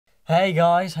Hey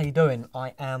guys, how you doing?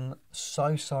 I am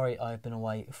so sorry I've been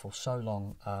away for so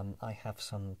long. I have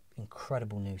some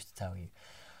incredible news to tell you.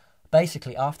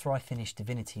 Basically, after I finished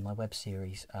Divinity, my web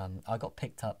series, I got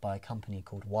picked up by a company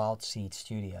called Wildseed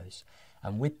Studios.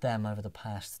 And with them, over the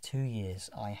past 2 years,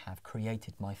 I have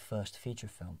created my first feature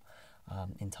film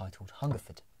entitled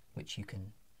Hungerford, which you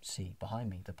can see behind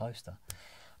me, the poster.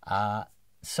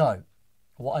 So,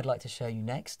 what I'd like to show you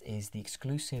next is the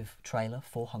exclusive trailer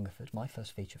for Hungerford, my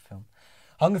first feature film.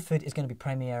 Hungerford is going to be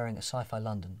premiering at Sci-Fi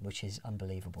London, which is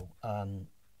unbelievable,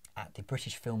 at the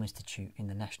British Film Institute in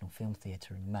the National Film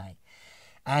Theatre in May.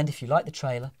 And if you like the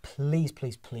trailer, please,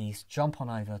 please, please jump on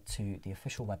over to the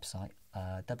official website,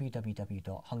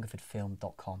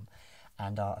 www.hungerfordfilm.com,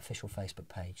 and our official Facebook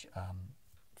page,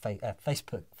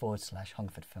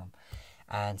 Facebook.com/HungerfordFilm.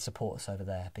 And support us over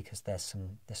there, because there's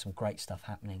some great stuff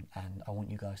happening and I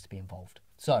want you guys to be involved.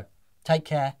 So, take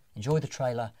care, enjoy the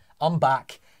trailer. I'm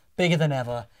back, bigger than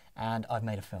ever, and I've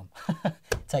made a film.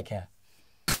 Take care.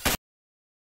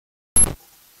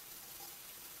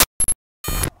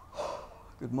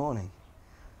 Good morning.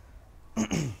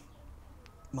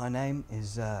 My name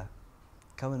is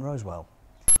Colin Rosewell.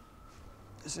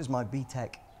 This is my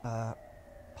BTEC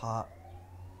part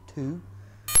 2.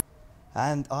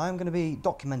 And I'm going to be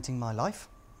documenting my life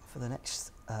for the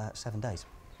next 7 days.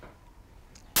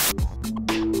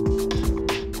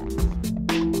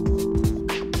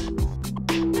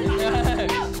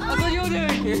 That's what you're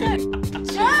doing!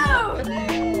 No!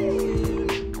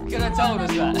 You could have told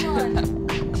us that.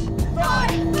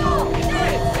 5, 4, 3, 2,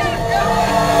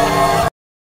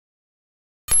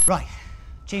 1! Right,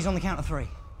 cheese on the count of 3.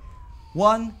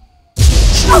 1.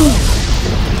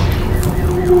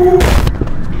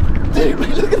 Dude,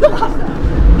 wait, look at that!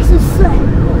 This is insane!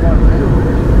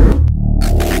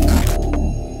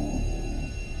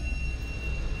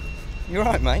 You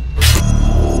alright, mate?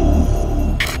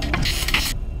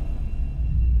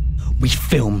 We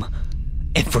film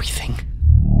everything.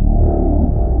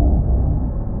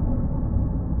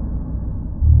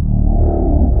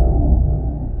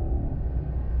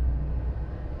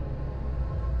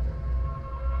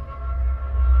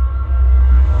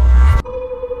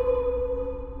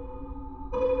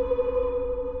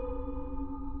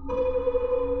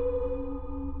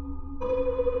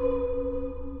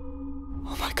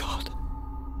 Oh my God.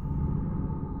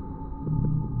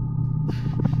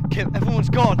 Kip, everyone's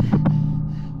gone.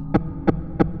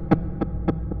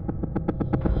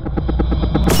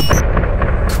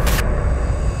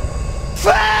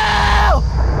 Phil!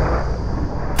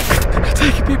 They're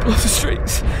taking people off the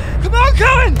streets. Come on,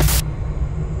 Colin!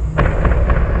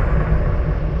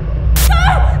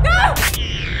 No! No!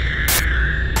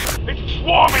 It's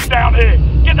swarming down here!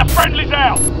 Get the friendlies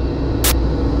out!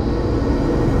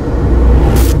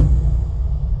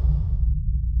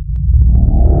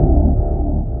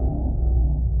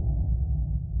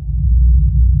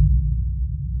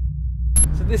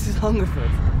 So this is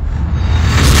Hungerford.